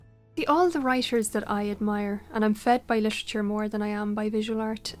all the writers that I admire, and I'm fed by literature more than I am by visual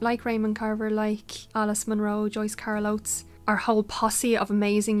art, like Raymond Carver, like Alice Munro, Joyce Carol Oates, our whole posse of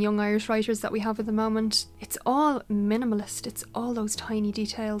amazing young Irish writers that we have at the moment. It's all minimalist, it's all those tiny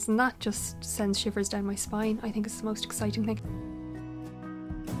details, and that just sends shivers down my spine. I think it's the most exciting thing.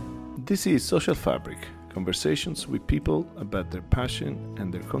 This is Social Fabric, conversations with people about their passion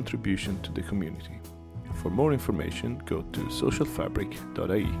and their contribution to the community. For more information, go to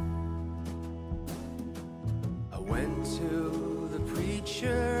socialfabric.ie. I went to the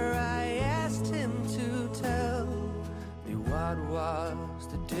preacher, I asked him to tell me what was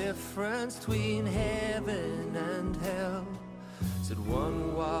the difference between heaven and hell. Said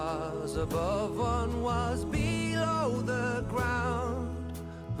one was above, one was below the ground.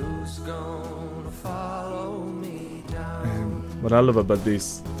 Who's gonna follow me down? What I love about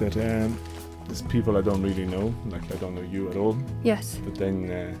this, that there's people I don't really know, like I don't know you at all. Yes. But then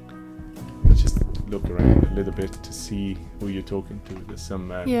I just look around a little bit to see who you're talking to. There's some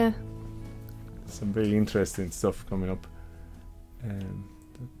some very interesting stuff coming up.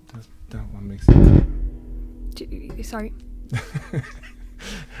 That one makes sense. Sorry.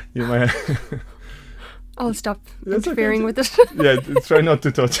 You might. I'll stop That's interfering okay. with it. Yeah, try not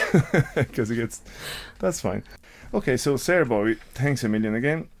to touch, because it gets. That's fine. Okay, so Sarah Bowie, thanks a million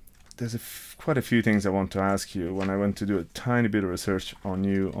again. There's quite a few things I want to ask you. When I went to do a tiny bit of research on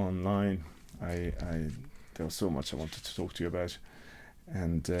you online, there was so much I wanted to talk to you about,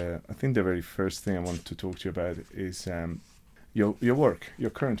 and I think the very first thing I want to talk to you about is your work,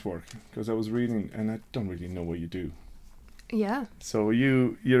 your current work, because I was reading and I don't really know what you do. Yeah. So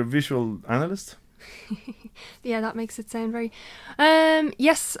you're a visual analyst? Yeah, that makes it sound very...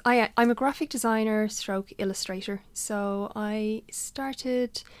 yes, I'm a graphic designer stroke illustrator. So I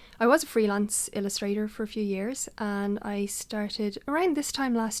was a freelance illustrator for a few years, and I started around this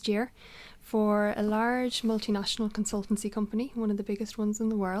time last year for a large multinational consultancy company, one of the biggest ones in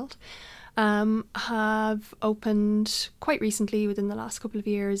the world. Have opened quite recently, within the last couple of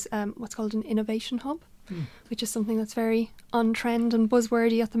years, what's called an innovation hub. Which is something that's very on trend and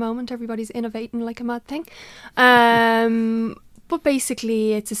buzzwordy at the moment. Everybody's innovating like a mad thing. But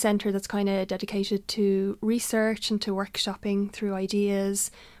basically it's a centre that's kind of dedicated to research and to workshopping through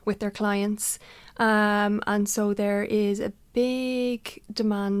ideas with their clients. And so there is a big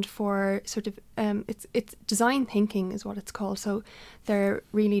demand for sort of, it's design thinking is what it's called. So they're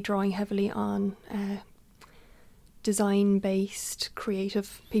really drawing heavily on design-based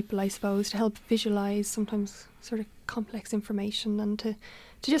creative people, I suppose, to help visualise sometimes sort of complex information, and to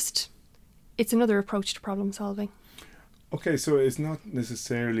just, it's another approach to problem solving. Okay, so it's not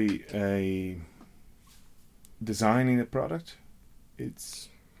necessarily a designing a product, it's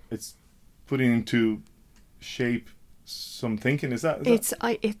putting into shape some thinking. Is that?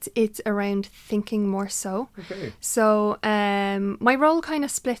 It's around thinking more so. Okay. So my role kind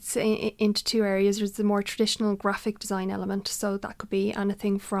of splits into two areas. There's the more traditional graphic design element. So that could be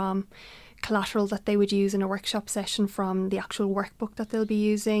anything from collateral that they would use in a workshop session, from the actual workbook that they'll be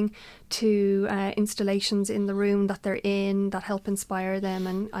using, to installations in the room that they're in that help inspire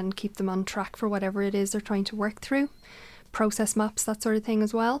them and keep them on track for whatever it is they're trying to work through. Process maps, that sort of thing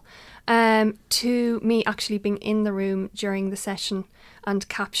as well, to me actually being in the room during the session and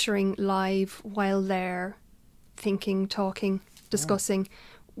capturing live while they're thinking, talking, discussing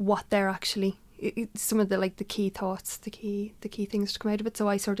what they're actually, some of the key thoughts, the key things to come out of it. So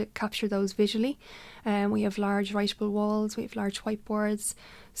I sort of capture those visually. We have large writable walls, we have large whiteboards.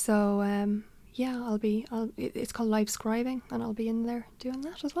 So it's called live scribing, and I'll be in there doing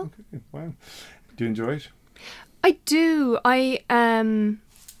that as well. Okay. Wow. Do you enjoy it? I do.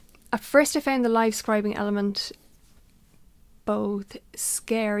 At first I found the live scribing element both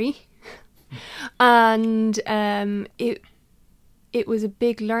scary and it was a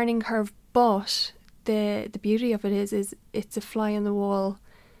big learning curve, but the beauty of it is it's a fly on the wall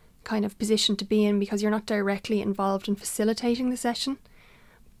kind of position to be in, because you're not directly involved in facilitating the session,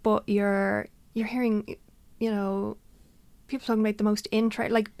 but you're hearing, people talking about the most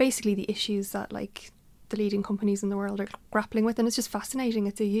basically the issues that the leading companies in the world are grappling with, and it's just fascinating.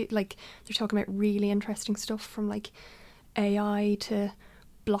 It's they're talking about really interesting stuff, from AI to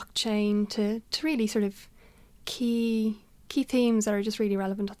blockchain to really sort of key themes that are just really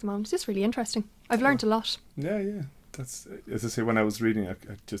relevant at the moment. It's just really interesting. I've learned a lot. Yeah. That's, as I say, when I was reading, I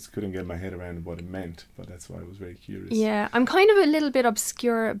just couldn't get my head around what it meant, but that's why I was very curious. Yeah, I'm kind of a little bit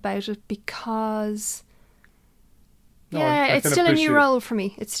obscure about it because... it's still a new role for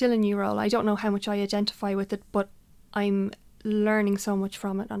me. It's still a new role. I don't know how much I identify with it, but I'm learning so much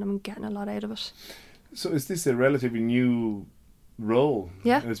from it and I'm getting a lot out of it. So is this a relatively new role.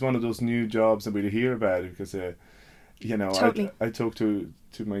 Yeah. It's one of those new jobs that we hear about because, you know, Totally. I talk to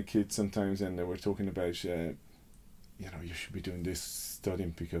my kids sometimes and they were talking about, you know, you should be doing this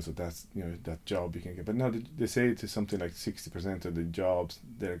studying because of that, you know, that job you can get. But no, they say it is something like 60% of the jobs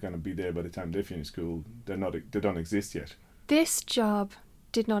they're going to be there by the time they finish school. They don't exist yet. This job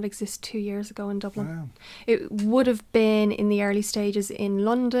did not exist 2 years ago in Dublin. Wow. It would have been in the early stages in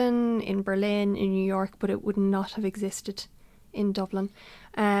London, in Berlin, in New York, but it would not have existed in Dublin.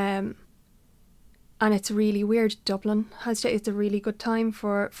 And it's really weird. Dublin it's a really good time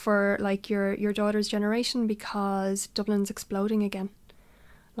for like your daughter's generation because Dublin's exploding again.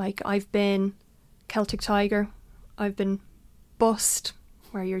 Like I've been Celtic Tiger, I've been Bust,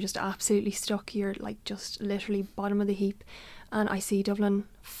 where you're just absolutely stuck. You're like just literally bottom of the heap. And I see Dublin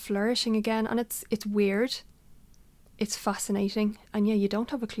flourishing again, and it's weird. It's fascinating, and yeah, you don't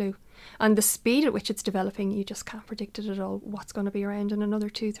have a clue. And the speed at which it's developing, you just can't predict it at all. What's going to be around in another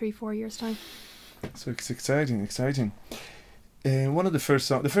 2, 3, 4 years' time? So it's exciting. One of the first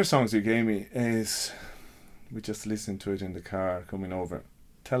songs you gave me is, we just listened to it in the car coming over,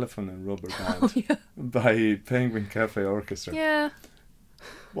 "Telephone and Rubber Band" by Penguin Cafe Orchestra. Yeah.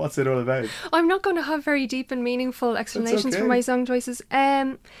 What's it all about? I'm not going to have very deep and meaningful explanations okay. for my song choices.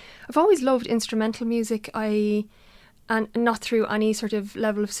 I've always loved instrumental music. And not through any sort of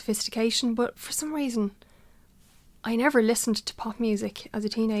level of sophistication, but for some reason, I never listened to pop music as a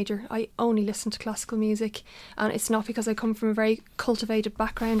teenager. I only listened to classical music, and it's not because I come from a very cultivated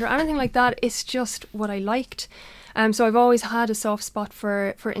background or anything like that. It's just what I liked. So I've always had a soft spot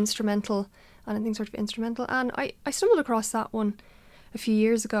for instrumental, anything sort of instrumental, and I stumbled across that one a few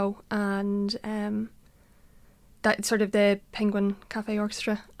years ago, and that sort of the Penguin Cafe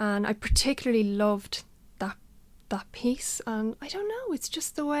Orchestra, and I particularly loved that piece. And I don't know, it's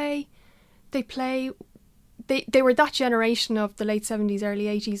just the way they play. They were that generation of the late 70s, early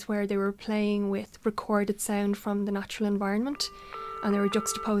 80s where they were playing with recorded sound from the natural environment, and they were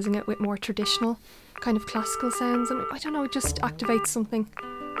juxtaposing it with more traditional kind of classical sounds, and I don't know, it just activates something.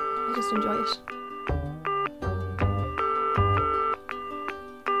 I just enjoy it.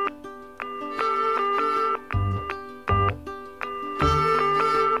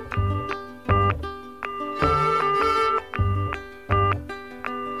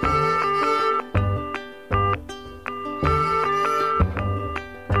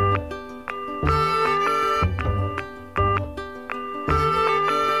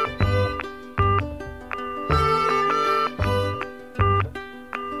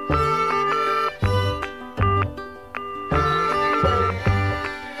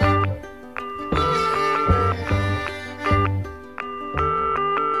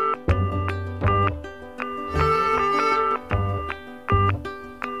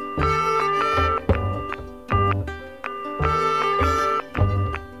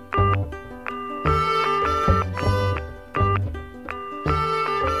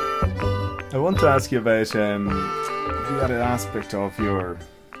 I want to ask you about the other aspect of your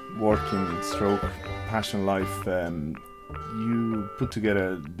working stroke passion life. You put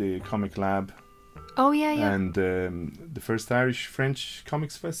together the Comic Lab. Oh yeah. And the first Irish-French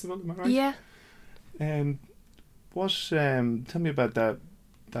Comics Festival, am I right? Yeah. Tell me about that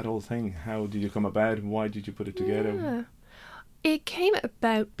whole thing. How did you come about and why did you put it together? Yeah. It came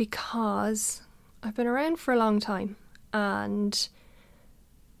about because I've been around for a long time, and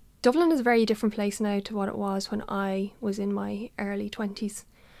Dublin is a very different place now to what it was when I was in my early 20s.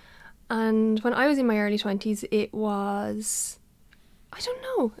 And when I was in my early 20s, it was, I don't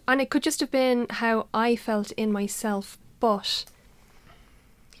know, and it could just have been how I felt in myself, but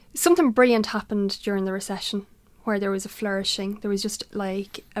something brilliant happened during the recession where there was a flourishing. There was just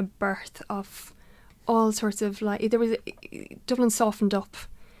like a birth of all sorts of, like, Dublin softened up,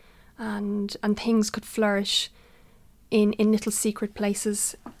 and things could flourish in little secret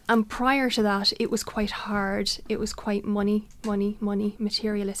places. And prior to that, it was quite hard. It was quite money,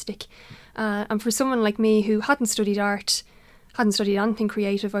 materialistic. And for someone like me who hadn't studied art, hadn't studied anything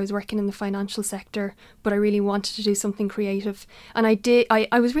creative, I was working in the financial sector, but I really wanted to do something creative. And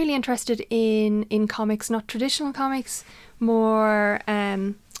I was really interested in comics, not traditional comics, more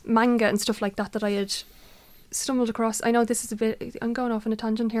manga and stuff like that I had stumbled across. I know this is a bit, I'm going off on a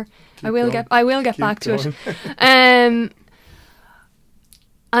tangent here. I will get back to it. And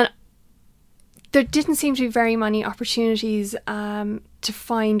there didn't seem to be very many opportunities to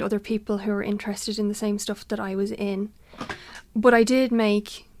find other people who were interested in the same stuff that I was in. But I did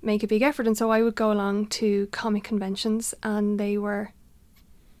make a big effort, and so I would go along to comic conventions, and they were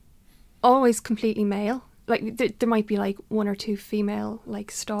always completely male. like there might be like one or two female like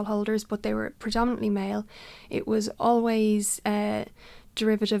stall holders, but they were predominantly male. It was always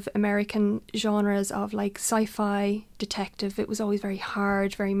derivative American genres of like sci-fi, detective. It was always very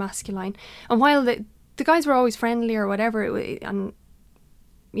hard, very masculine. And while the guys were always friendly or whatever, and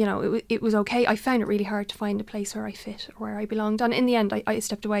you know, it was okay, I found it really hard to find a place where I fit or where I belonged. And in the end, I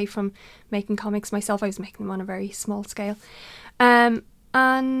stepped away from making comics myself. I was making them on a very small scale. And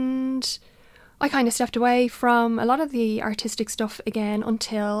I kind of stepped away from a lot of the artistic stuff again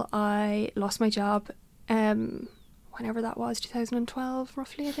until I lost my job, whenever that was, 2012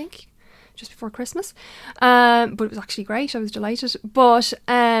 roughly, I think, just before Christmas. But it was actually great. I was delighted. But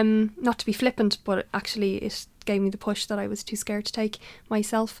not to be flippant, but actually it gave me the push that I was too scared to take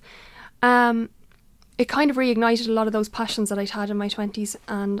myself. It kind of reignited a lot of those passions that I'd had in my 20s,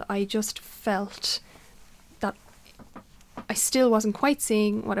 and I just felt that I still wasn't quite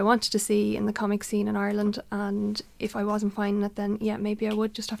seeing what I wanted to see in the comic scene in Ireland, and if I wasn't finding it, then yeah, maybe I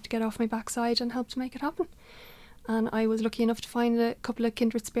would just have to get off my backside and help to make it happen. And I was lucky enough to find a couple of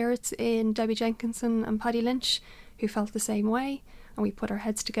kindred spirits in Debbie Jenkinson and Paddy Lynch who felt the same way, and we put our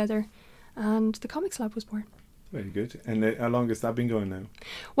heads together and the Comics Lab was born. Very good. And how long has that been going now?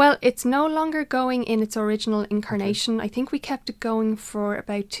 Well, it's no longer going in its original incarnation. Okay. I think we kept it going for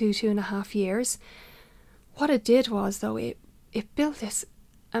about 2.5 years. What it did was, though, it built this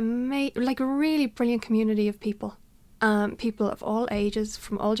like a really brilliant community of people. People of all ages,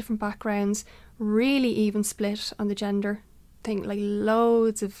 from all different backgrounds, really even split on the gender thing, like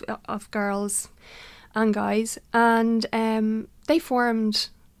loads of girls and guys. And they formed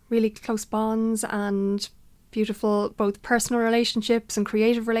really close bonds, and beautiful both personal relationships and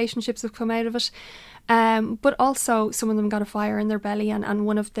creative relationships have come out of it. But also some of them got a fire in their belly, and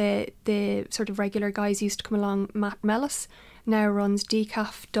one of the sort of regular guys used to come along, Matt Mellis, now runs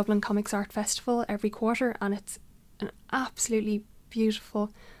Decaf Dublin Comics Art Festival every quarter, and it's an absolutely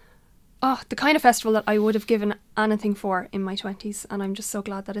beautiful, the kind of festival that I would have given anything for in my 20s, and I'm just so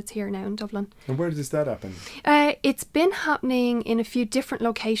glad that it's here now in Dublin. And where does that happen? It's been happening in a few different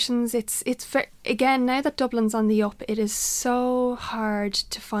locations. It's again, now that Dublin's on the up, it is so hard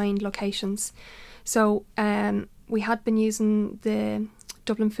to find locations. So we had been using the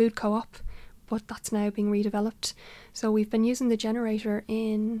Dublin Food Co-op, but that's now being redeveloped. So we've been using the Generator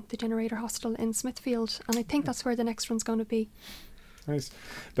in the Generator Hostel in Smithfield, and I think that's where the next one's going to be. Nice.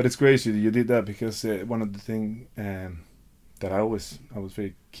 But it's great you did that, because one of the things that I was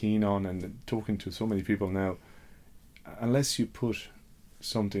very keen on, and talking to so many people now, unless you put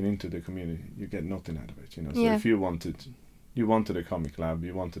something into the community, you get nothing out of it, you know. So if you wanted a comic lab,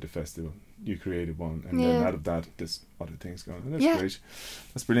 you wanted a festival, you created one, and then out of that there's other things going on. That's great.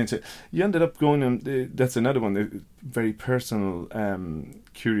 That's brilliant. So you ended up going on, that's another one, very personal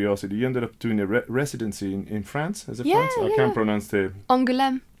curiosity. You ended up doing a residency in France. Is it France? I can't pronounce the...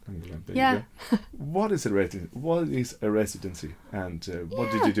 Angoulême. There you go. What is a residency, and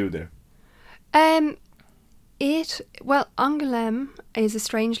what did you do there? Angoulême is a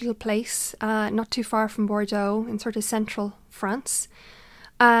strange little place, not too far from Bordeaux, in sort of central France.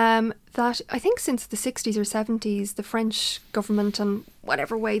 That I think since the 60s or 70s, the French government, and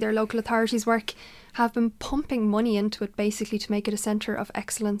whatever way their local authorities work, have been pumping money into it, basically to make it a centre of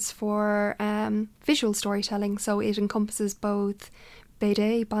excellence for visual storytelling. So it encompasses both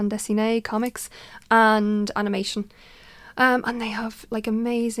BD, bande dessinée, comics, and animation. And they have like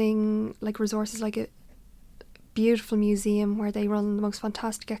amazing like resources, like a beautiful museum where they run the most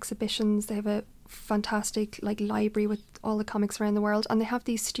fantastic exhibitions. They have a fantastic like library with all the comics around the world, and they have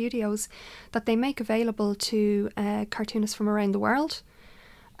these studios that they make available to cartoonists from around the world,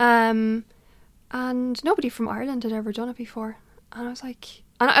 and nobody from Ireland had ever done it before, and I was like,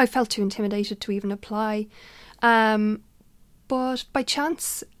 and I felt too intimidated to even apply, but by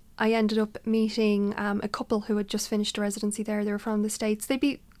chance I ended up meeting a couple who had just finished a residency there. They were from the States. They'd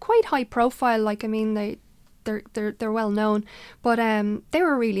be quite high profile, like, I mean, they're well known, but they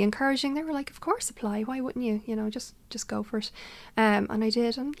were really encouraging. They were like, of course apply, why wouldn't you, you know, just go for it. And I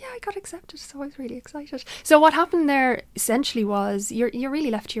did, and I got accepted, so I was really excited. So what happened there essentially was you're really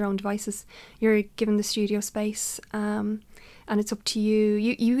left to your own devices. You're given the studio space, and it's up to you.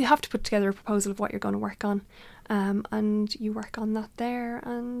 You have to put together a proposal of what you're going to work on, and you work on that there,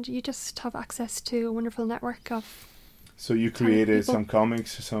 and you just have access to a wonderful network of... So you created some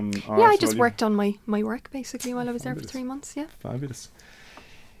comics, some art? Yeah, I just worked on my work basically while I was there for 3 months, yeah. Fabulous.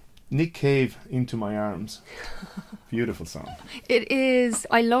 Nick Cave, Into My Arms. Beautiful song. It is.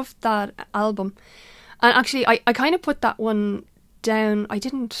 I loved that album. And actually, I kind of put that one down. I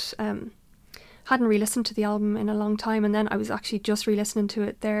didn't hadn't re-listened to the album in a long time, and then I was actually just re-listening to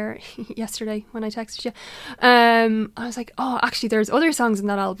it there yesterday when I texted you. I was like, oh, actually there's other songs in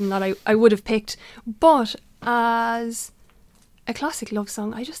that album that I would have picked, but as a classic love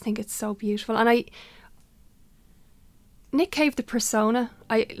song, I just think it's so beautiful. And Nick Cave, the persona,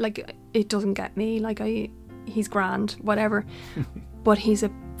 it doesn't get me. He's grand, whatever, but he's a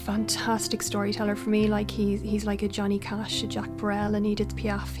fantastic storyteller for me. He's like a Johnny Cash, a Jack Brel, an Edith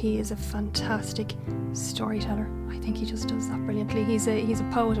Piaf. He is a fantastic storyteller. I think he just does that brilliantly. He's a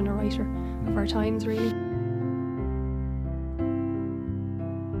poet and a writer of our times, really.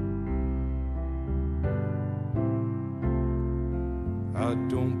 I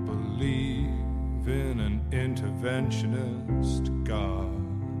don't believe in an interventionist God.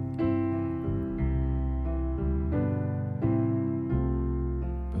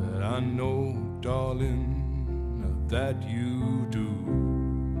 I know, darling, that you do.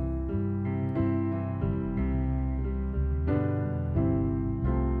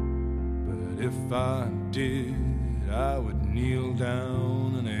 But if I did, I would kneel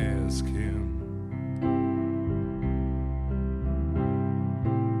down and ask him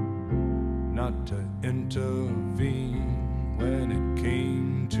not to intervene when it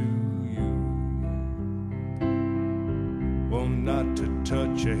came to well, not to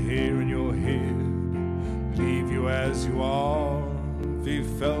touch a hair in your head, leave you as you are. If he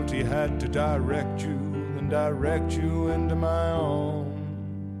felt he had to direct you, then direct you into my arms.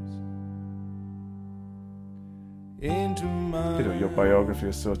 Into my... Bit of your biography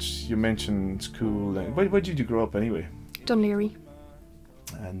as such, you mentioned school. Where did you grow up anyway? Dunleary.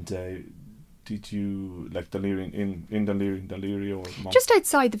 And did you like Dunleary in Dunleary or Mont? Just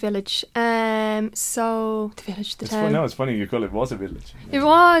outside the village. So the village, the town. No, it's funny you call it was a village. It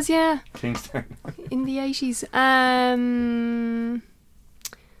was, yeah. Kingstown. In the 80s.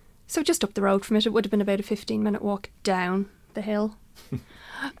 So just up the road from it. It would have been about a 15-minute walk down the hill.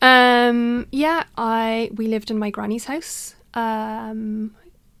 We lived in my granny's house. Come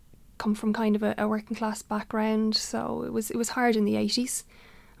from kind of a working class background, so it was hard in the 80s.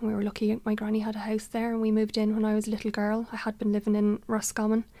 And we were lucky my granny had a house there, and we moved in when I was a little girl. I had been living in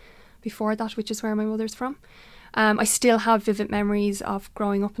Roscommon before that, which is where my mother's from. I still have vivid memories of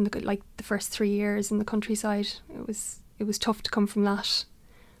growing up in the first 3 years in the countryside. It was tough to come from that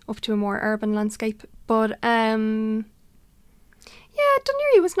up to a more urban landscape. But Dunleary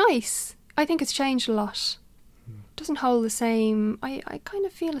was nice. I think it's changed a lot. It doesn't hold the same. I kind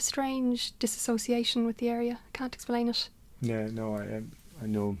of feel a strange disassociation with the area. I can't explain it. Yeah, no, I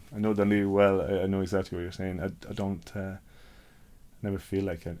know Dunleary well. I know exactly what you're saying. I don't never feel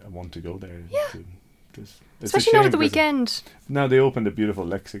like I want to go there. Yeah. Especially not at the weekend. Now they opened a beautiful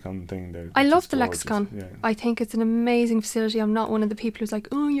lexicon thing there. I love the lexicon. Yeah. I think it's an amazing facility. I'm not one of the people who's like,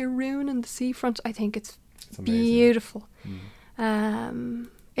 oh, you're ruining the seafront. I think it's beautiful.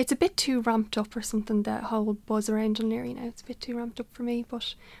 It's a bit too ramped up or something, that whole buzz around Dunleary now. It's a bit too ramped up for me,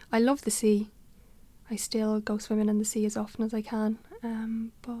 but I love the sea. I still go swimming in the sea as often as I can.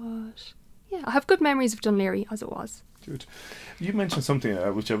 But yeah, I have good memories of Dunleary as it was. Good. You mentioned something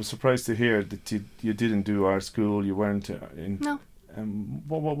which I was surprised to hear, that you didn't do art school. You weren't in. No.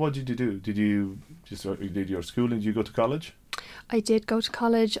 What did you do? Did you just did your schooling? Did you go to college? I did go to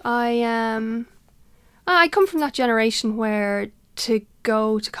college. I come from that generation where to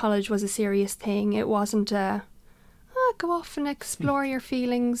go to college was a serious thing. It wasn't go off and explore your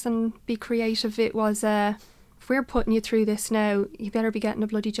feelings and be creative. It was if we're putting you through this now, you better be getting a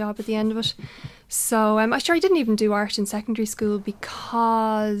bloody job at the end of it. So I didn't even do art in secondary school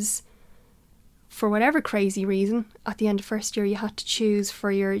because for whatever crazy reason, at the end of first year you had to choose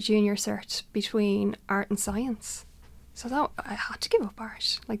for your junior cert between art and science. So I had to give up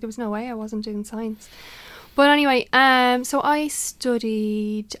art. There was no way I wasn't doing science. But anyway, so I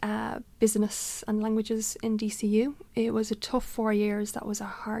studied business and languages in DCU. It was a tough 4 years. That was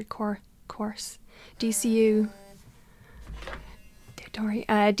a hardcore course. DCU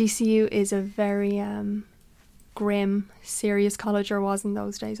is a very grim, serious college, or was in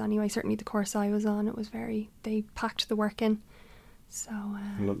those days anyway. Certainly the course I was on, they packed the work in. So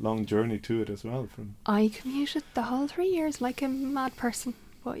long journey to it as well. I commuted the whole 3 years like a mad person,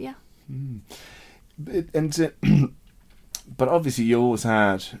 but yeah. But obviously you always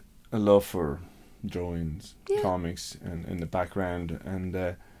had a love for drawings, comics, and in the background.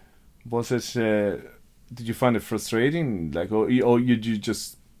 And was it? Did you find it frustrating? You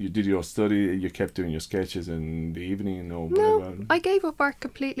did your study, you kept doing your sketches in the evening or whatever? No, I gave up art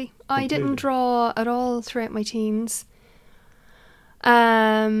completely. I didn't draw at all throughout my teens.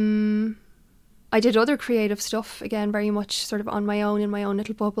 I did other creative stuff, again, very much sort of on my own, in my own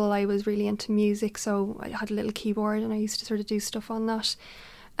little bubble. I was really into music, so I had a little keyboard and I used to sort of do stuff on that.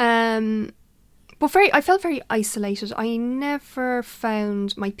 But I felt very isolated. I never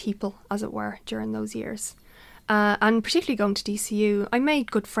found my people, as it were, during those years. And particularly going to DCU, I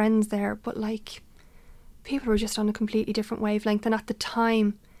made good friends there, but like, people were just on a completely different wavelength. And at the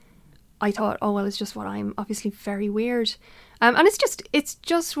time, I thought, oh, well, it's just what I'm obviously very weird. And it's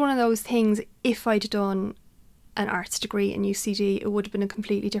just one of those things. If I'd done an arts degree in UCD, it would have been a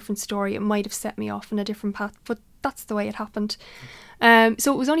completely different story. It might have set me off on a different path, but that's the way it happened.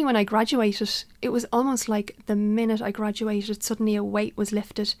 So it was only when I graduated, it was almost like the minute I graduated, suddenly a weight was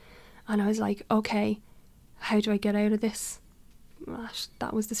lifted. And I was like, okay, how do I get out of this? Gosh,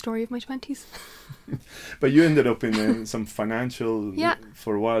 that was the story of my 20s. But you ended up in some financial, Yeah.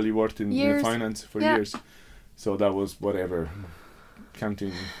 for a while you worked in Years. finance for Yeah. years. So that was whatever,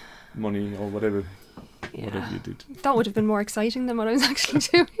 counting money or whatever you did. That would have been more exciting than what I was actually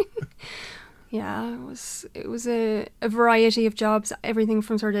doing. Yeah, it was a variety of jobs, everything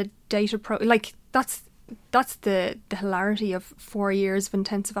from sort of data that's the hilarity of 4 years of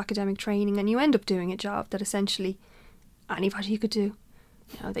intensive academic training, and you end up doing a job that essentially anybody could do,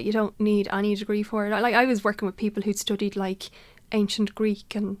 that you don't need any degree for it. Like, I was working with people who'd studied like ancient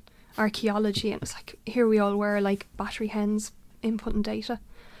Greek and archaeology, and it was like, here we all were like battery hens inputting data.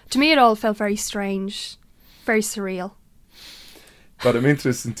 To me, it all felt very strange, very surreal. But I'm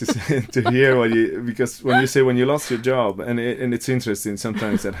interested to hear because when you say when you lost your job, and it's interesting,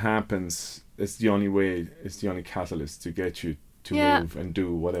 sometimes that happens. It's the only way, it's the only catalyst to get you to move and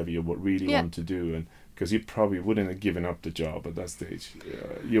do whatever you really want to do, and because you probably wouldn't have given up the job at that stage.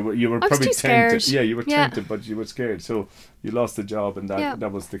 You were probably tempted. Yeah, you were tempted, but you were scared. So you lost the job, and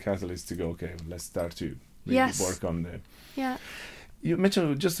that was the catalyst to go, okay, let's start to really work on the... Yeah. You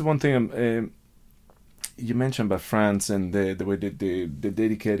mentioned just one thing, you mentioned about France and the way they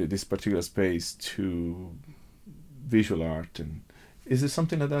dedicated this particular space to visual art. And is there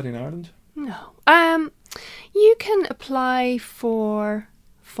something like that in Ireland? No. You can apply for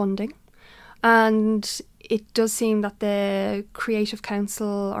funding, and it does seem that the Creative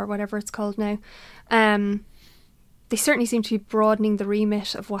Council, or whatever it's called now, they certainly seem to be broadening the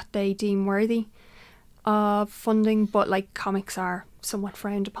remit of what they deem worthy of funding, but like, comics are somewhat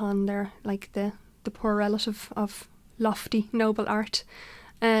frowned upon. They're like the poor relative of lofty, noble art.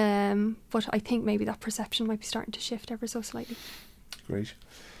 But I think maybe that perception might be starting to shift ever so slightly. Great.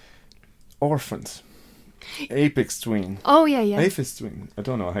 Orphans. Apex Twin. Oh, yeah. Aphex Twin. I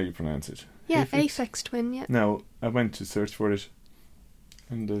don't know how you pronounce it. Yeah, Aphex Twin, yeah. Now, I went to search for it,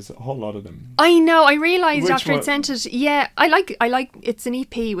 and there's a whole lot of them. I know, I realised Which after one? it sent it, yeah, I like, it's an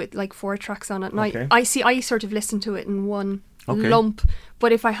EP with like 4 tracks on it, and Okay. I sort of listened to it in one lump,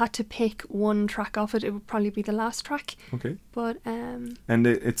 but if I had to pick one track off it, it would probably be the last track. Okay. But, and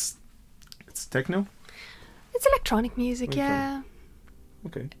it's techno? it's electronic music, yeah.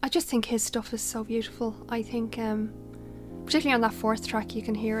 Okay. I just think his stuff is so beautiful. I think, particularly on that 4th track, you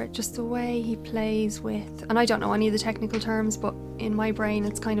can hear it, just the way he plays with, and I don't know any of the technical terms, but in my brain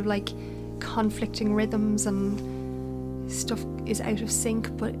it's kind of like conflicting rhythms and stuff is out of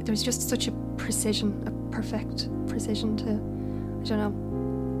sync, but there's just such a precision, a perfect precision to, I don't know.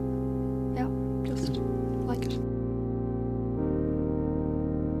 Yeah, just like it.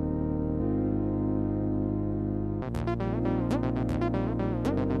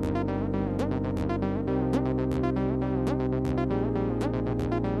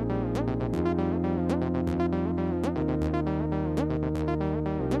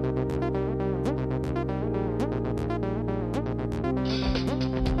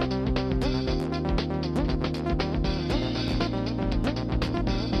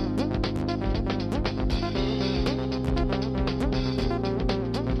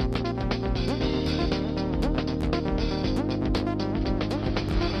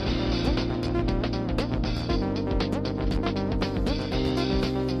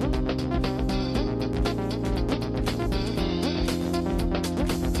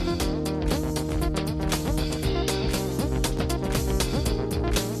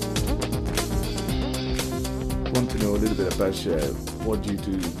 About what do you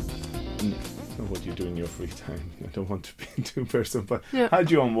do? What do you do in your free time? I don't want to be too personal, but how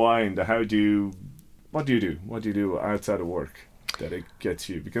do you unwind? What do you do? What do you do outside of work that it gets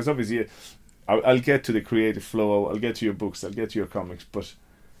you? Because obviously, I'll get to the creative flow. I'll get to your books. I'll get to your comics. But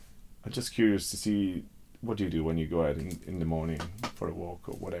I'm just curious to see, what do you do when you go out in the morning for a walk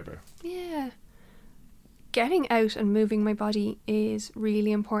or whatever? Yeah. Getting out and moving my body is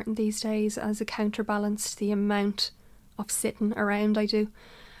really important these days as a counterbalance to the amount of sitting around I do.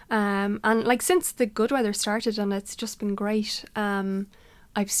 And like since the good weather started, and it's just been great,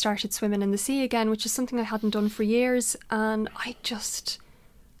 I've started swimming in the sea again, which is something I hadn't done for years, and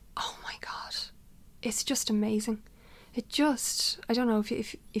oh my God, it's just amazing. I don't know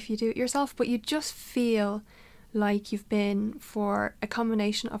if you do it yourself, but you just feel like you've been for a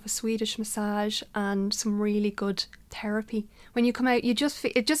combination of a Swedish massage and some really good therapy. When you come out, it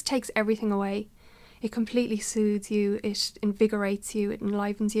just takes everything away. It completely soothes you, it invigorates you, it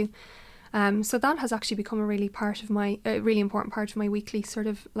enlivens you. So that has actually become a really important part of my weekly sort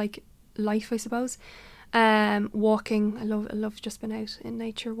of like life, I suppose. Walking, I love just being out in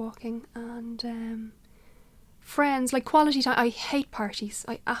nature walking, and friends, like quality time. I hate parties.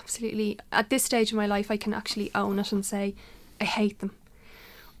 I absolutely, at this stage of my life, I can actually own it and say I hate them.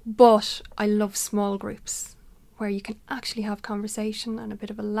 But I love small groups where you can actually have conversation and a bit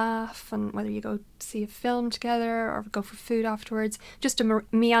of a laugh, and whether you go see a film together or go for food afterwards, just a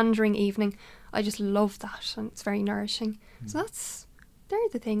meandering evening. I just love that, and it's very nourishing. So they're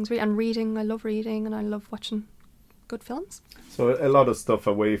the things. And reading, I love reading, and I love watching good films. So a lot of stuff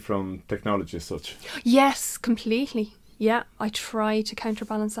away from technology as such. Yes, completely. Yeah, I try to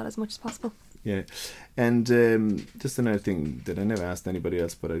counterbalance that as much as possible. Yeah, and just another thing that I never asked anybody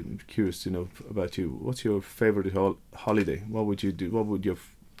else, but I'm curious to know about you. What's your favourite holiday? What would you do?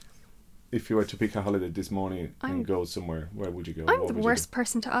 If you were to pick a holiday this morning and go somewhere, where would you go? I'm the worst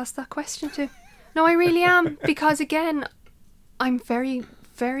person to ask that question to. No, I really am, because again, I'm very,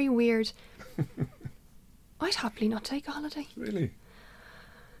 very weird. I'd happily not take a holiday. Really?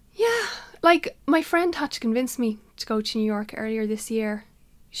 Yeah, like my friend had to convince me to go to New York earlier this year.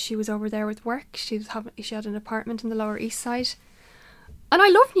 She was over there with work. She had an apartment in the Lower East Side, and I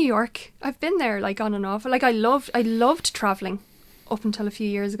love New York. I've been there like on and off. Like I loved traveling up until a few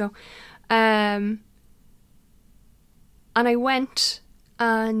years ago, and I went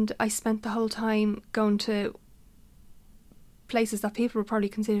and I spent the whole time going to places that people would probably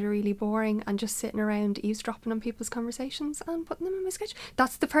consider really boring and just sitting around eavesdropping on people's conversations and putting them in my sketch.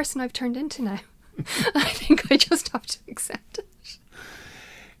 That's the person I've turned into now. I think I just have to accept it.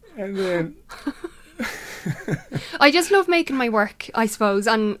 And then I just love making my work, I suppose,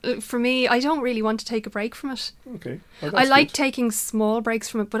 and for me, I don't really want to take a break from it. Okay. Well, I like good. taking small breaks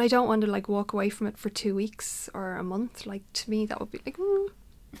from it, but I don't want to like walk away from it for 2 weeks or a month. Like, to me, that would be like,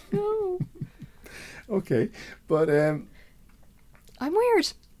 no. Okay, but I'm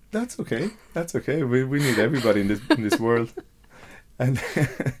weird. That's okay. That's okay. We need everybody in this world. And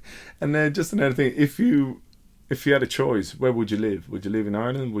just another thing, if you had a choice, where would you live? Would you live in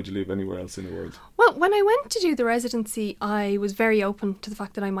Ireland? Would you live anywhere else in the world? Well, when I went to do the residency, I was very open to the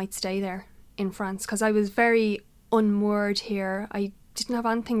fact that I might stay there in France, because I was very unmoored here. I didn't have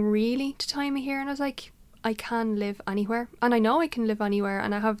anything really to tie me here, and I was like, I can live anywhere, and I know I can live anywhere,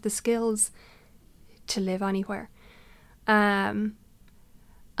 and I have the skills to live anywhere. And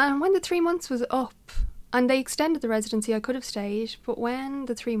when the 3 months was up, and they extended the residency, I could have stayed, but when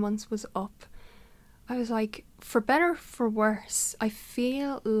the 3 months was up, I was like, for better, for worse, I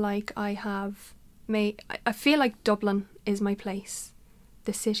feel like I feel like Dublin is my place,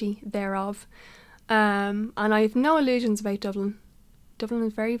 the city thereof. And I have no illusions about Dublin. Dublin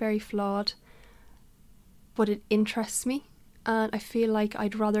is very, very flawed, but it interests me, and I feel like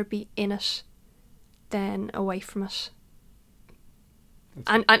I'd rather be in it than away from it.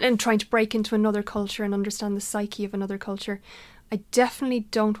 And trying to break into another culture and understand the psyche of another culture. I definitely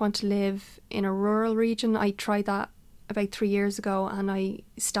don't want to live in a rural region. I tried that about 3 years ago and I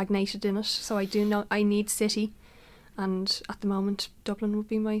stagnated in it. So I do know I need city, and at the moment Dublin would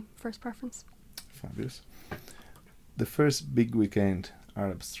be my first preference. Fabulous. The First Big Weekend,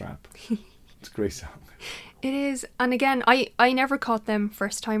 Arab Strap. It's a great song. It is, and again, I never caught them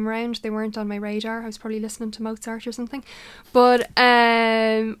first time around. They weren't on my radar. I was probably listening to Mozart or something. But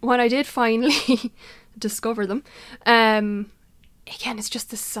when I did finally discover them, again, it's just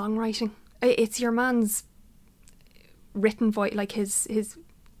the songwriting. It's your man's written voice, like his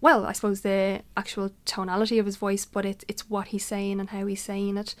well, I suppose the actual tonality of his voice, but it's what he's saying and how he's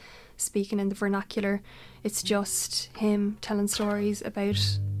saying it, speaking in the vernacular. It's just him telling stories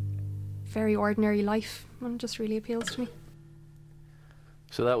about very ordinary life, and it just really appeals to me.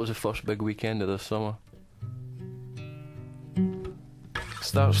 So that was the first big weekend of the summer.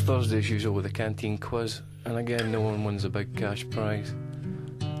 Starts Thursday as usual with a canteen quiz, and again no one wins a big cash prize.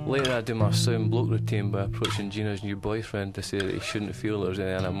 Later I do my sound bloke routine by approaching Gina's new boyfriend to say that he shouldn't feel there's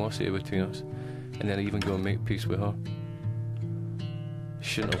any animosity between us, and then I even go and make peace with her.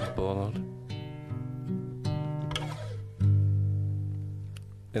 Shouldn't have bothered.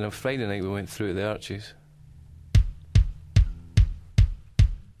 Then on Friday night we went through the Arches.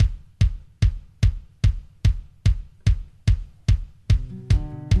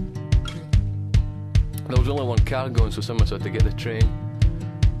 There was only one car going, so someone had to get the train.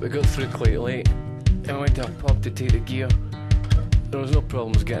 We got through quite late, and we went to a pub to take the gear. There was no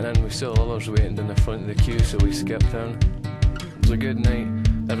problems getting in. We saw others waiting in the front of the queue, so we skipped in. It was a good night.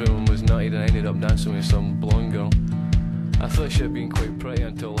 Everyone was nutted, and I ended up dancing with some blonde girl. I thought she had been quite pretty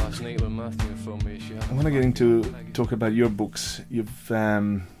until last night when Matthew informed me she had. I want to get into talk about your books. You've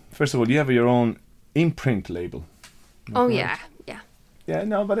first of all, you have your own imprint label. Oh correct? yeah. Yeah,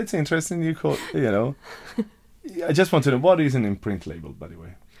 no, but it's interesting. You call, I just want to know, what is an imprint label, by the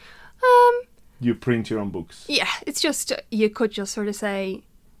way? You print your own books. Yeah, it's just, you could just sort of say,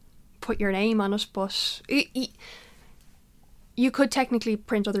 put your name on it, but you could technically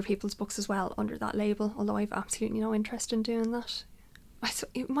print other people's books as well under that label, although I've absolutely no interest in doing that.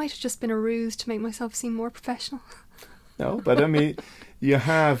 It might have just been a ruse to make myself seem more professional. No, but I mean, you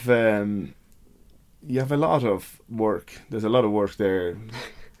have a lot of work. There's a lot of work there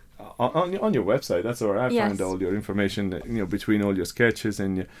on your website. That's where I found all your information. Between all your sketches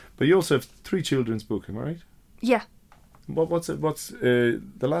but you also have 3 children's books. Am I right? Yeah. What's the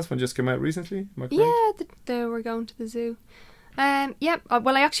last one just came out recently? Am I correct? Yeah, they were going to the zoo. Well,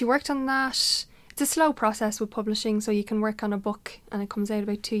 I actually worked on that. It's a slow process with publishing, so you can work on a book and it comes out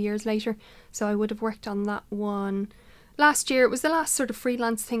about 2 years later. So I would have worked on that one last year. It was the last sort of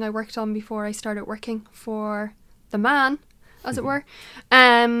freelance thing I worked on before I started working for the man, as it were.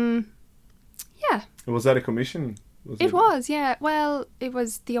 Yeah. Was that a commission? It was, yeah. Well, it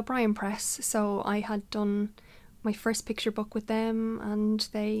was the O'Brien Press, so I had done my first picture book with them, and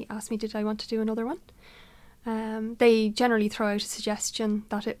they asked me did I want to do another one. They generally throw out a suggestion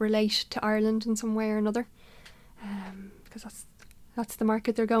that it relate to Ireland in some way or another, because that's the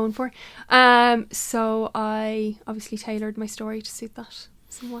market they're going for. So I obviously tailored my story to suit that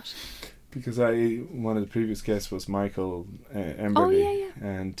somewhat. Because one of the previous guests was Michael Emberley. Oh, yeah.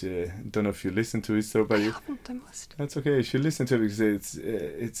 And don't know if you listened to his story, but I haven't, I must. That's okay. You should listen to it because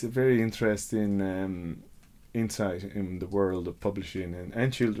it's a very interesting insight in the world of publishing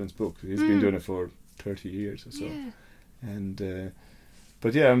and children's books. He's been doing it for 30 years or so. Yeah. And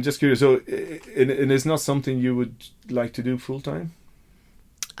but yeah, I'm just curious. So, and it's not something you would like to do full time?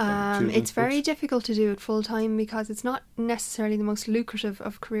 It's very difficult to do it full time because it's not necessarily the most lucrative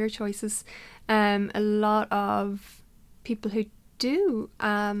of career choices. A lot of people who do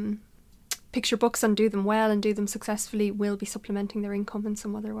picture books and do them well and do them successfully will be supplementing their income in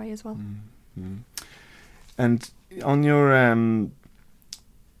some other way as well. Mm-hmm. And on your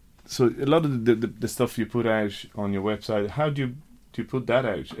so a lot of the stuff you put out on your website, how do you put that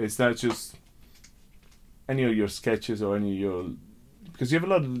out? Is that just any of your sketches or any of your, because you have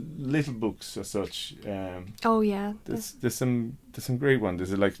a lot of little books as such. Oh yeah. There's some great ones.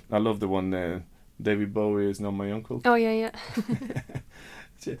 There's like, I love the one David Bowie is not my uncle. Oh yeah.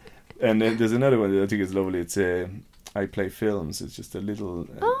 And then there's another one that I think is lovely. It's I play films. It's just a little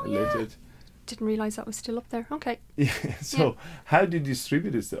legend. Didn't realise that was still up there. Okay. Yeah. So how do you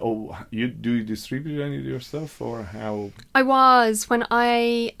distribute this? Oh, you distribute any of your stuff, or how? I was when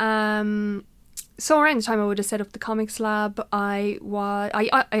I so around the time I would have set up the Comics Lab. I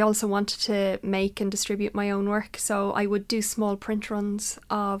also wanted to make and distribute my own work, so I would do small print runs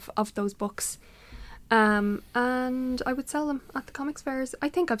of those books, and I would sell them at the comics fairs. I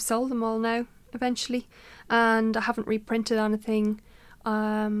think I've sold them all now eventually, and I haven't reprinted anything.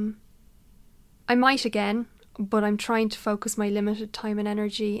 I might again, but I'm trying to focus my limited time and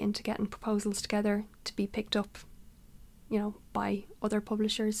energy into getting proposals together to be picked up, by other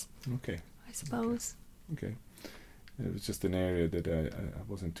publishers. Okay. I suppose. Okay. It was just an area that I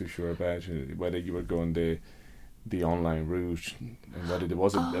wasn't too sure about, whether you were going the online route and whether there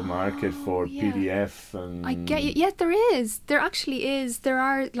was a market for PDF. And I get you. Yeah, there is. There actually is. There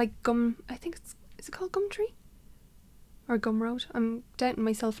are like I think is it called Gumtree? Or Gumroad? I'm doubting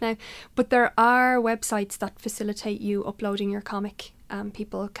myself now. But there are websites that facilitate you uploading your comic.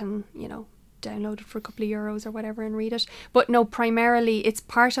 People can, download it for a couple of euros or whatever and read it. But no, primarily it's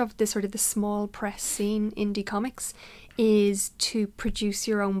part of the sort of the small press scene. Indie comics is to produce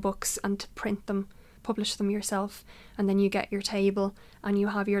your own books and to print them, publish them yourself, and then you get your table and you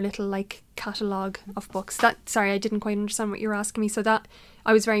have your little like catalogue of books. Sorry, I didn't quite understand what you were asking me. So that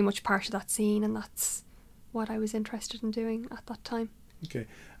I was very much part of that scene, and that's what I was interested in doing at that time. Okay.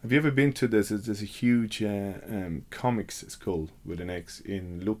 Have you ever been to there's a huge comics school with an X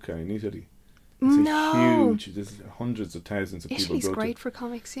in Lucca in Italy? It's huge. There's hundreds of thousands of people go to. Italy's great for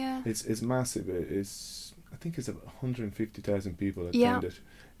comics, yeah. It's massive. I think it's about 150,000 people attend it.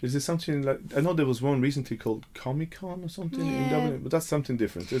 Is there something like, I know there was one recently called Comic Con or something in Dublin, but that's something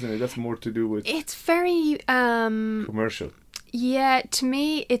different, isn't it? That's more to do with. It's very commercial. Yeah, to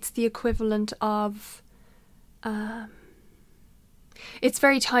me, it's the equivalent of It's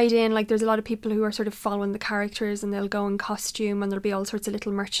very tied in. Like, there's a lot of people who are sort of following the characters, and they'll go in costume, and there'll be all sorts of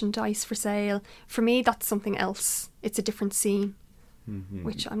little merchandise for sale. For me, that's something else. It's a different scene,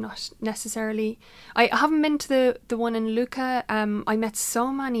 which I'm not necessarily... I haven't been to the one in Lucca. I met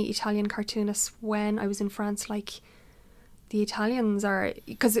so many Italian cartoonists when I was in France. Like, the Italians are...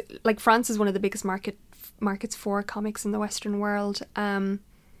 Because, like, France is one of the biggest markets for comics in the Western world. And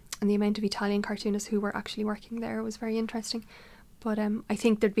the amount of Italian cartoonists who were actually working there was very interesting. But I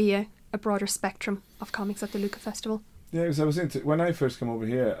think there'd be a broader spectrum of comics at the Lucca Festival. Yeah, because I was when I first came over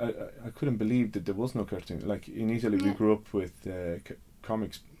here, I couldn't believe that there was no cartoon. Like, in Italy, we grew up with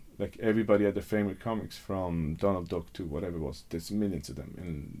comics. Like, everybody had their favourite comics, from Donald Duck to whatever it was. There's millions of them,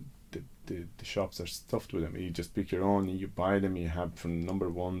 and the shops are stuffed with them. You just pick your own, you buy them, you have from number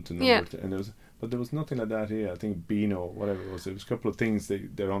 1 to number 2. And there was nothing like that here. I think Beano, whatever it was, there was a couple of things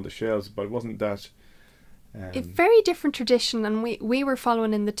they're on the shelves, but it wasn't that. A very different tradition, and we were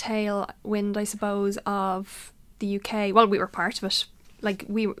following in the tailwind, I suppose, of the UK. Well, we were part of it. Like,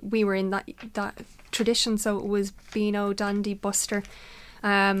 we were in that tradition. So it was Beano, Dandy, Buster,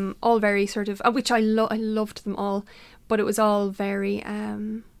 all very sort of, which I loved them all, but it was all very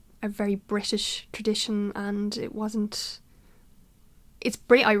a very British tradition, and it wasn't. It's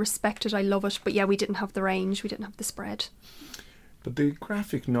great. I respect it. I love it. But yeah, we didn't have the range. We didn't have the spread. But the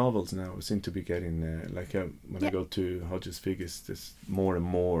graphic novels now seem to be getting, when I go to Hodges Figgis, there's more and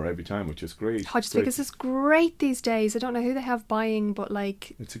more every time, which is great. Hodges Figgis is great these days. I don't know who they have buying, but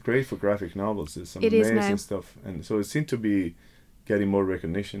like... It's great for graphic novels. There's some amazing stuff. And so it seemed to be getting more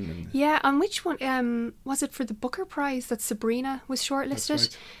recognition. And which one, was it for the Booker Prize that Sabrina was shortlisted? That's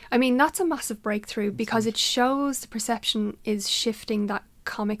right. I mean, that's a massive breakthrough, because it shows the perception is shifting that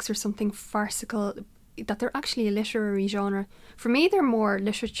comics are something farcical, that they're actually a literary genre. For me, they're more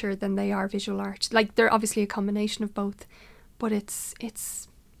literature than they are visual art. Like, they're obviously a combination of both, but it's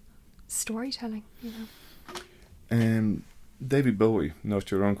storytelling, you know. David Bowie, Not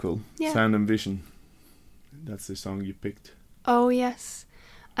Your Uncle, Yeah. Sound and Vision. That's the song you picked. Oh yes,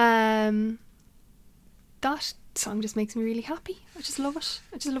 that song just makes me really happy. I just love it.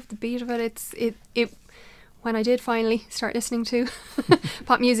 I just love the beat of it. It. When I did finally start listening to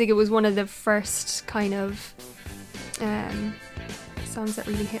pop music, it was one of the first kind of songs that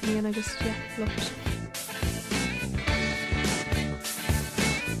really hit me, and I just loved it.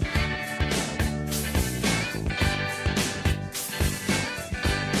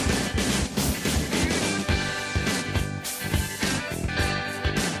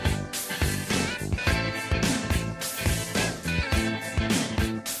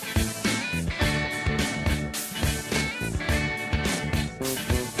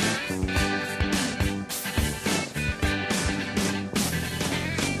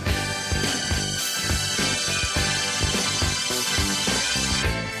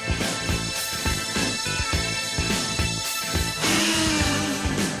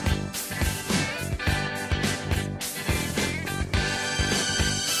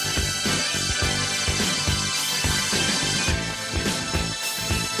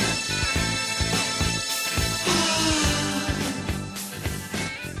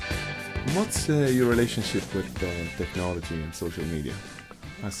 What's your relationship with technology and social media?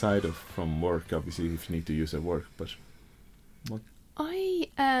 Aside of from work, obviously, if you need to use it at work, but what? I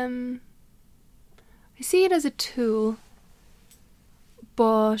see it as a tool,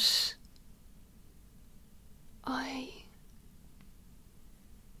 but I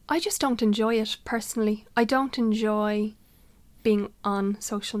just don't enjoy it personally. I don't enjoy being on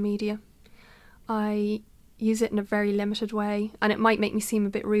social media. I use it in a very limited way, and it might make me seem a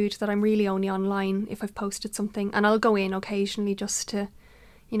bit rude that I'm really only online if I've posted something, and I'll go in occasionally just to,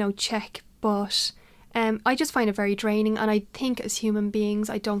 check, but I just find it very draining, and I think as human beings,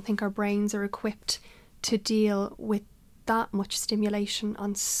 I don't think our brains are equipped to deal with that much stimulation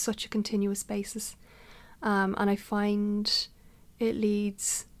on such a continuous basis, and I find it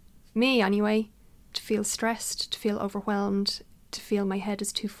leads me anyway to feel stressed, to feel overwhelmed, to feel my head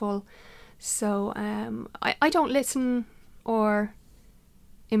is too full. So I don't listen or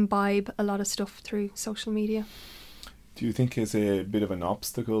imbibe a lot of stuff through social media. Do you think it's a bit of an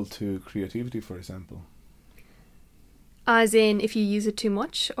obstacle to creativity, for example? As in, if you use it too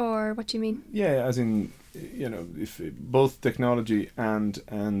much, or what do you mean? Yeah, as in, if both technology and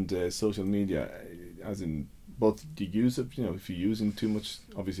social media, as in both the use of, if you're using too much,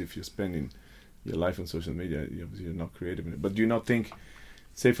 obviously if you're spending your life on social media, obviously you're not creative in it. But do you not think,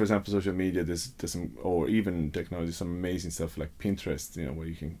 say for example, social media, there's some, or even technology, some amazing stuff like Pinterest, where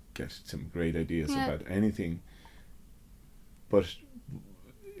you can get some great ideas about anything. But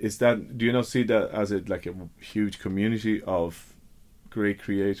is that, do you not see that as a huge community of great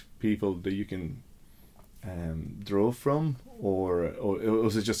creative people that you can draw from, or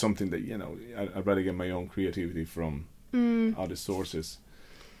was it just something that, you know, I'd rather get my own creativity from other sources?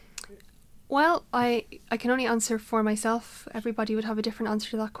 Well, I can only answer for myself. Everybody would have a different answer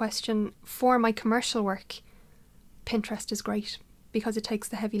to that question. For my commercial work, Pinterest is great because it takes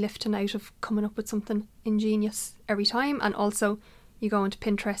the heavy lifting out of coming up with something ingenious every time, and also you go into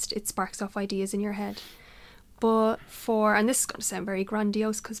Pinterest, it sparks off ideas in your head. But and this is going to sound very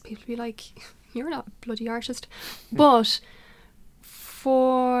grandiose because people be like, you're not a bloody artist, but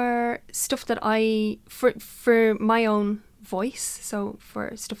for stuff that for my own voice, so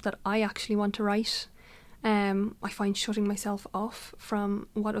for stuff that I actually want to write, I find shutting myself off from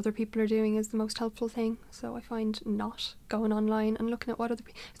what other people are doing is the most helpful thing. So I find not going online and looking at what other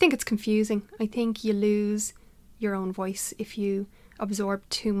people... I think it's confusing. I think you lose your own voice if you absorb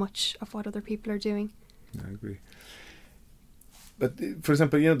too much of what other people are doing. I agree. But for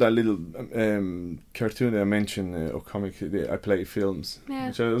example, you know that little cartoon that I mentioned, or comic, I Play Films,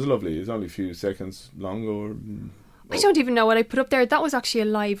 which was lovely. It's only a few seconds long, or... I don't even know what I put up there. That was actually a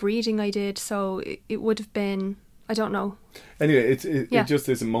live reading I did, so it would have been, I don't know. Anyway, it's just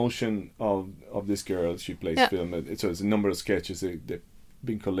this emotion of this girl. She plays film. So it's a number of sketches that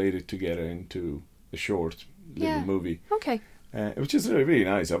been collated together into a short little movie. Okay. Which is really, really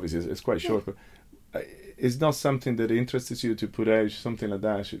nice. Obviously, it's quite short, but it's not something that interests you to put out something like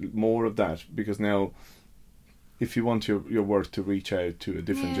that. More of that, because now, if you want your work to reach out to a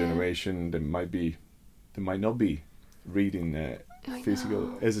different generation, there might not be reading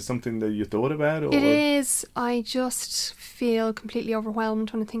physical. Is it something that you thought about? Or? It is. I just feel completely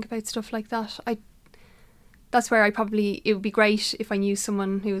overwhelmed when I think about stuff like that. That's where it would be great if I knew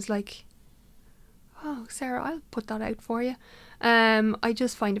someone who was like, oh, Sarah, I'll put that out for you. I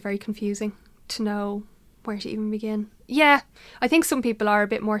just find it very confusing to know where to even begin. Yeah, I think some people are a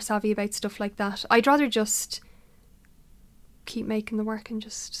bit more savvy about stuff like that. I'd rather just keep making the work and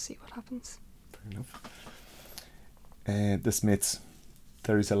just see what happens. Fair enough. The Smiths,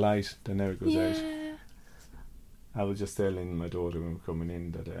 There Is a Light That Never Goes Out. I was just telling my daughter when we were coming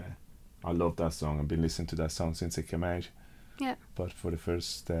in that I love that song. I've been listening to that song since it came out. Yeah. But for the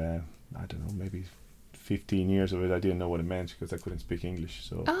first, I don't know, maybe 15 years of it, I didn't know what it meant because I couldn't speak English.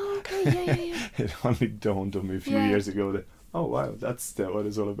 So yeah. It only dawned on me a few years ago that, oh wow, that's what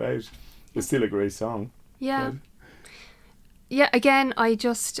it's all about. It's still a great song. Yeah. Yeah, again, I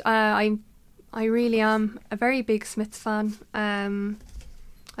just, I really am a very big Smiths fan.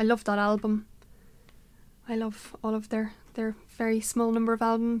 I love that album. I love all of their very small number of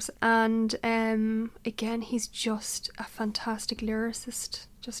albums. And again, he's just a fantastic lyricist.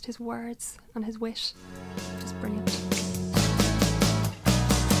 Just his words and his wit. Just brilliant.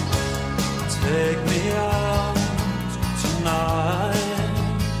 Take me out tonight,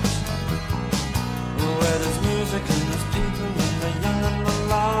 where there's music and there's people and the young and the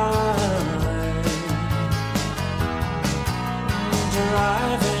light.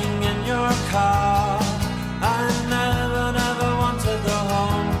 Driving in your car, I never want to go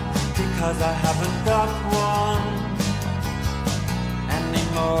home because I haven't got one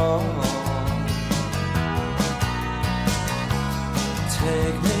anymore.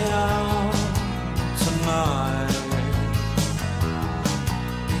 Take me out tonight,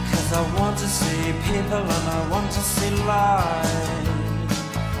 because I want to see people and I want to see life.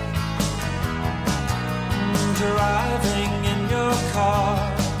 Driving in your car,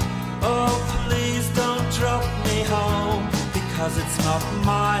 oh please don't drop me home, because it's not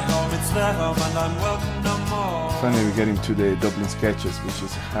my home, it's their home and I'm welcome no more. Finally we're getting to the Dublin sketches, which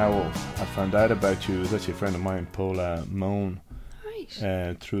is how I found out about you. It was actually a friend of mine, Paula Moan.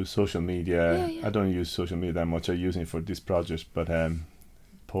 Through social media. I don't use social media that much. I use it for this project, but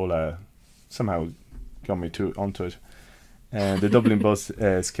Paula somehow got me onto it. The Dublin Bus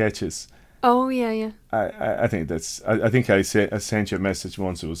sketches. Oh yeah. I think that's. I think I sent you a message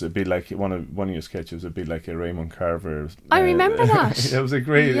once. It was a bit like one of your sketches. Was a bit like a Raymond Carver. I remember that. It was a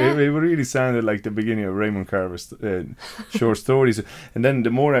great. Yeah. It really sounded like the beginning of Raymond Carver's short stories. And then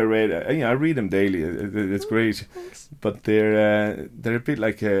the more I read, I read them daily. It's great. Thanks. But they're a bit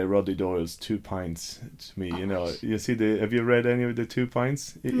like Roddy Doyle's 2 Pints to me. You know, you see have you read any of the 2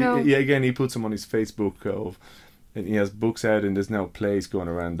 Pints? No. Again, he puts them on his Facebook and he has books out, and there's now plays going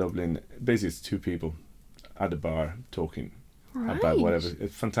around Dublin. Basically, it's 2 people at a bar talking about whatever.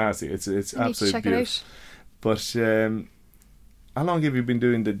 It's fantastic. It's absolutely beautiful. But how long have you been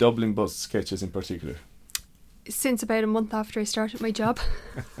doing the Dublin Bus sketches in particular? Since about a month after I started my job.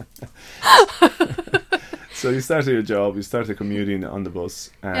 So you started your job, you started commuting on the bus,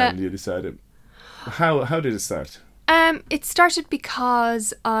 and you decided. How did it start? It started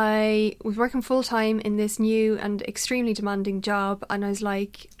because I was working full time in this new and extremely demanding job, and I was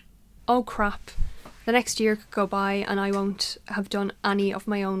like, oh crap, the next year could go by and I won't have done any of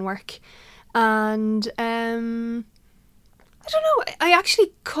my own work. And I don't know, I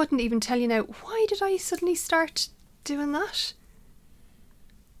actually couldn't even tell you now, why did I suddenly start doing that?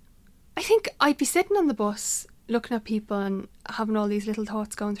 I think I'd be sitting on the bus looking at people and having all these little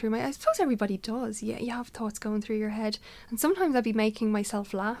thoughts going through I suppose everybody does. Yeah, you have thoughts going through your head, and sometimes I'd be making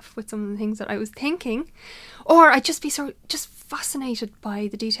myself laugh with some of the things that I was thinking, or I'd just be just fascinated by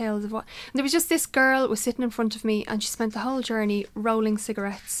the details of what. And there was just this girl was sitting in front of me, and she spent the whole journey rolling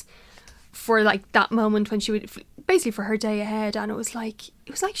cigarettes for like that moment when she would basically for her day ahead, and it was like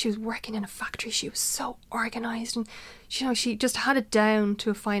she was working in a factory. She was so organised, and she just had it down to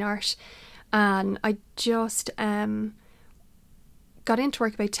a fine art. And I just got into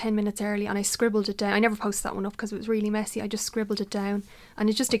work about 10 minutes early, and I scribbled it down. I never posted that one up because it was really messy. I just scribbled it down, and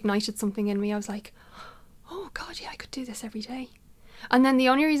it just ignited something in me. I was like, oh God, yeah, I could do this every day. And then the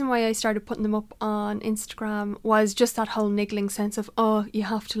only reason why I started putting them up on Instagram was just that whole niggling sense of, oh, you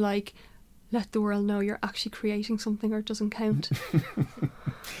have to like let the world know you're actually creating something or it doesn't count.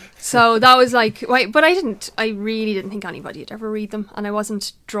 So that was like, but I really didn't think anybody would ever read them, and I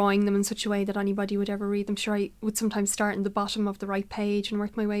wasn't drawing them in such a way that anybody would ever read them. Sure, I would sometimes start in the bottom of the right page and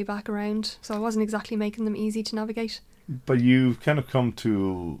work my way back around, so I wasn't exactly making them easy to navigate. But you've kind of come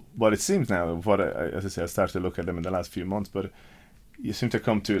to what it seems now, as I say, I started to look at them in the last few months, but you seem to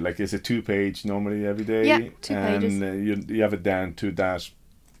come to, like, it's a 2-page normally every day. Yeah, 2 pages. And you have it down to that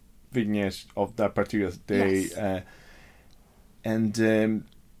vignette of that particular day. Yes.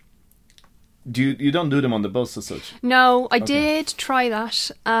 You don't do them on the bus as such? No, I did try that,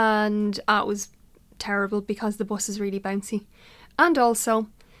 and it was terrible because the bus is really bouncy. And also,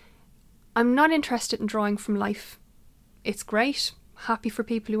 I'm not interested in drawing from life. It's great, happy for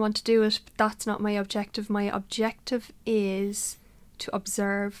people who want to do it, but that's not my objective. My objective is to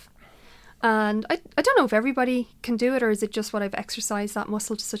observe. And I don't know if everybody can do it, or is it just what I've exercised that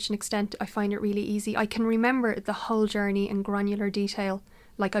muscle to such an extent I find it really easy. I can remember the whole journey in granular detail,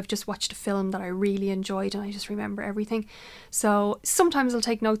 like I've just watched a film that I really enjoyed and I just remember everything. So sometimes I'll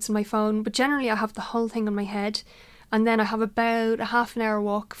take notes on my phone, but generally I have the whole thing on my head, and then I have about a half an hour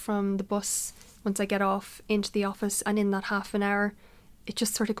walk from the bus once I get off into the office, and in that half an hour it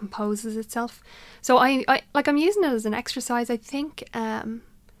just sort of composes itself. So I'm using it as an exercise. I think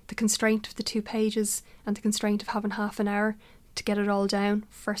the constraint of the 2 pages and the constraint of having half an hour to get it all down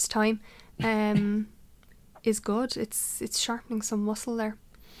first time is good. It's sharpening some muscle there.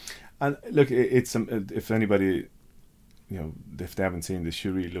 And look, it's if anybody, if they haven't seen this,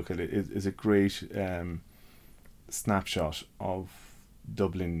 should really look at it. It's a great snapshot of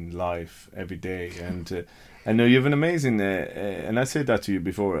Dublin life every day. And I know you have an amazing, and I said that to you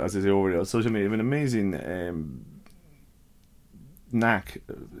before, as I say over social media, you have an amazing knack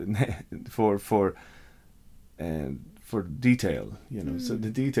for detail. So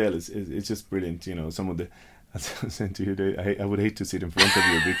the detail is just brilliant. Some of the, as I was saying to you, I would hate to sit in front of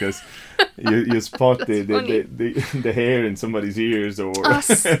you because you spot the hair in somebody's ears or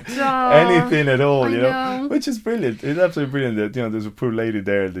anything at all, know, which is brilliant. It's absolutely brilliant that, there's a poor lady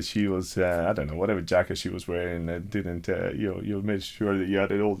there that she was, I don't know, whatever jacket she was wearing, didn't, you made sure that you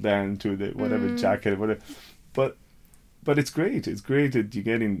had it all down to the whatever jacket, whatever. But it's great. It's great that you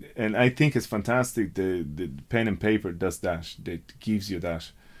get in, and I think it's fantastic. The pen and paper does that. It gives you that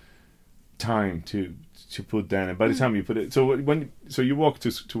time to put down, and by the time you put it, so you walk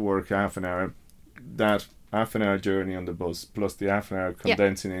to work half an hour, that half an hour journey on the bus plus the half an hour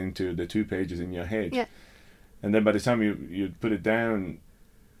condensing into the 2 pages in your head, and then by the time you put it down,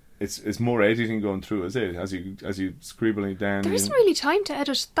 it's more editing going through, is it? As you scribbling down. There isn't really time to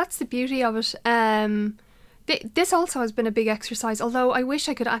edit. That's the beauty of it. This also has been a big exercise, although I wish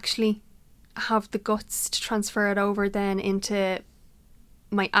I could actually have the guts to transfer it over then into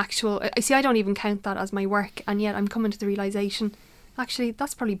my actual... I don't even count that as my work, and yet I'm coming to the realisation, actually,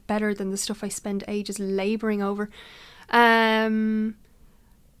 that's probably better than the stuff I spend ages labouring over. No,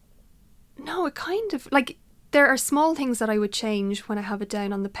 it kind of... Like, there are small things that I would change when I have it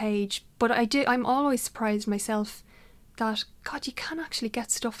down on the page, but I'm always surprised myself that, God, you can actually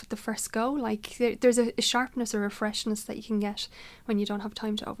get stuff at the first go. Like, there's a sharpness or a freshness that you can get when you don't have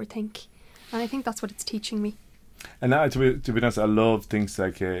time to overthink. And I think that's what it's teaching me. And now, to be honest, I love things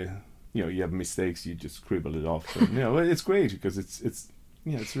like, you have mistakes, you just scribble it off. And, it's great because it's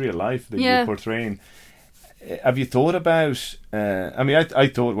real life that you're portraying. have you thought about? I mean, I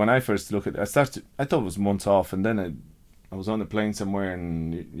thought when I first looked at it, I thought it was months off, and then I was on a plane somewhere,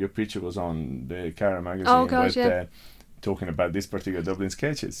 and your picture was on the Cara magazine talking about this particular Dublin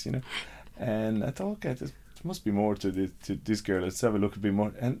sketches, you know. And I thought, okay, there must be more to this girl. Let's have a look a bit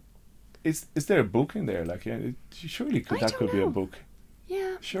more. And is there a book in there? Like, surely that could be a book.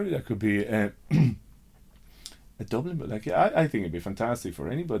 Yeah. Surely that could be a Dublin book. Like, I think it'd be fantastic for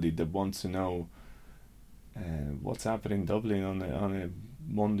anybody that wants to know what's happening in Dublin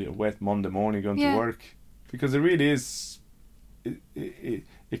on a wet Monday morning going to work, because it really is.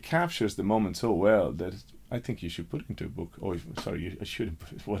 It captures the moment so well that I think you should put it into a book. Oh, sorry, I shouldn't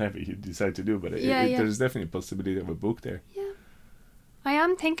put it, whatever you decide to do, but there's definitely a possibility of a book there. Yeah, I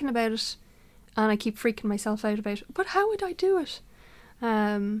am thinking about it, and I keep freaking myself out about it. But how would I do it?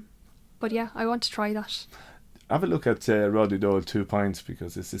 But yeah, I want to try that. Have a look at Roddy Doyle 2 Pints,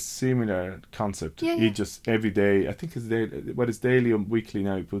 because it's a similar concept. He just every day, I think it's daily, it's daily or weekly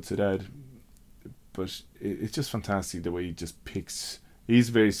now, he puts it out. But it's just fantastic the way he just picks. He's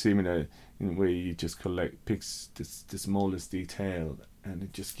very similar in the way he just picks the smallest detail, and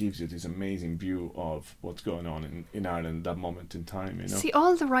it just gives you this amazing view of what's going on in Ireland at that moment in time. You know? See,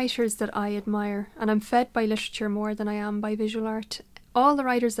 all the writers that I admire, and I'm fed by literature more than I am by visual art, all the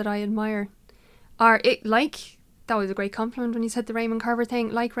writers that I admire are, that was a great compliment when you said the Raymond Carver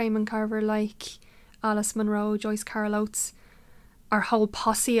thing, like Raymond Carver, like Alice Munro, Joyce Carol Oates, our whole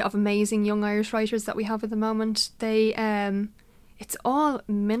posse of amazing young Irish writers that we have at the moment. They, it's all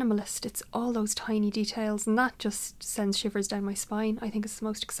minimalist. It's all those tiny details, and that just sends shivers down my spine. I think it's the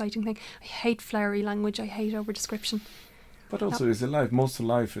most exciting thing. I hate flowery language. I hate over description. But also, is life? Most of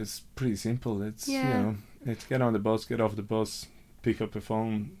life is pretty simple. It's it's get on the bus, get off the bus, pick up a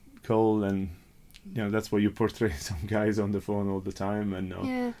phone, call, and that's what you portray some guys on the phone all the time.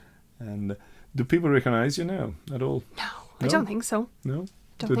 And and do people recognize you now at all? No. I don't think so. No?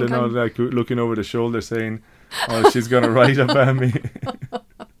 Do they not like looking over the shoulder saying, oh, she's going to write about me?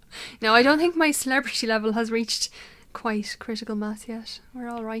 No, I don't think my celebrity level has reached quite critical mass yet. We're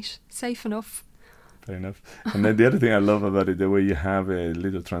all right. Safe enough. Fair enough. And then the other thing I love about it, the way you have a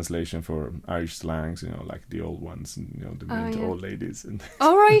little translation for Irish slangs, like the old ones, and the meant old ladies. And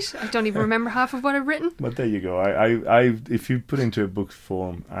all right. I don't even remember half of what I've written. But there you go. I if you put it into a book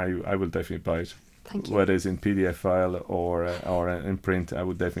form, I will definitely buy it. Thank you. Whether it's in PDF file or in print, I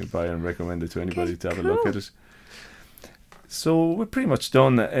would definitely buy it and recommend it to anybody to have a look at it. So we're pretty much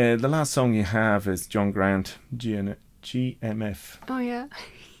done. The last song you have is John Grant, GMF. Oh yeah.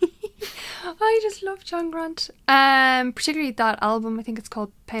 I just love John Grant. Particularly that album. I think it's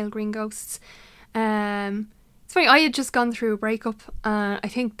called Pale Green Ghosts. It's funny, I had just gone through a breakup. I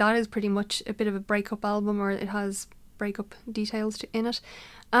think that is pretty much a bit of a breakup album, or it has breakup details in it.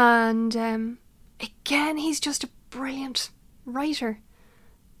 And again, he's just a brilliant writer.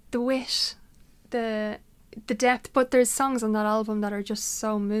 The wit, the depth, but there's songs on that album that are just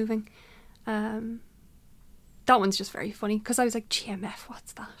so moving. That one's just very funny, because I was like, GMF,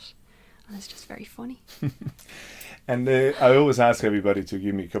 what's that? And it's just very funny. And I always ask everybody to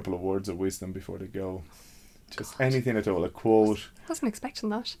give me a couple of words of wisdom before they go. Just anything at all, a quote. Wasn't expecting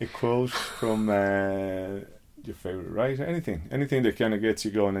that. A quote from your favourite writer, anything that kind of gets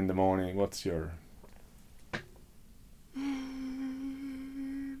you going in the morning. What's your...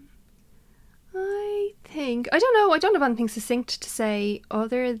 I don't have anything succinct to say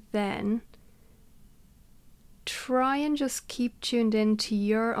other than try and just keep tuned in to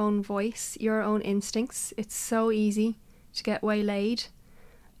your own voice, your own instincts. It's so easy to get waylaid,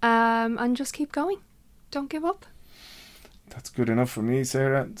 and just keep going. Don't give up. That's good enough for me,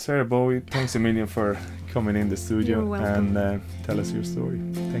 Sarah. Sarah Bowie, thanks a million for coming in the studio. You're welcome. And tell us your story.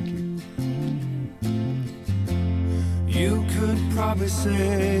 Thank you. You could probably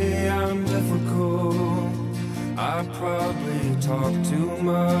say I'm difficult. I probably talk too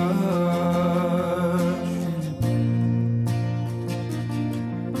much.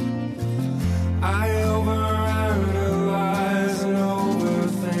 I overanalyze and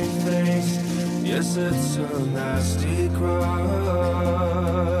overthink things. Yes, it's a nasty crush.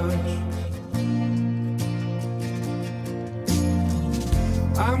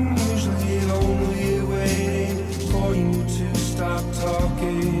 I'm usually only waiting for you to stop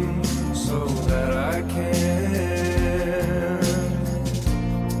talking so that I can.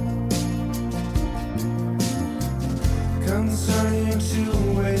 Concerning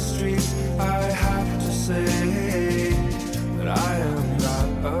two-way streets, I have to say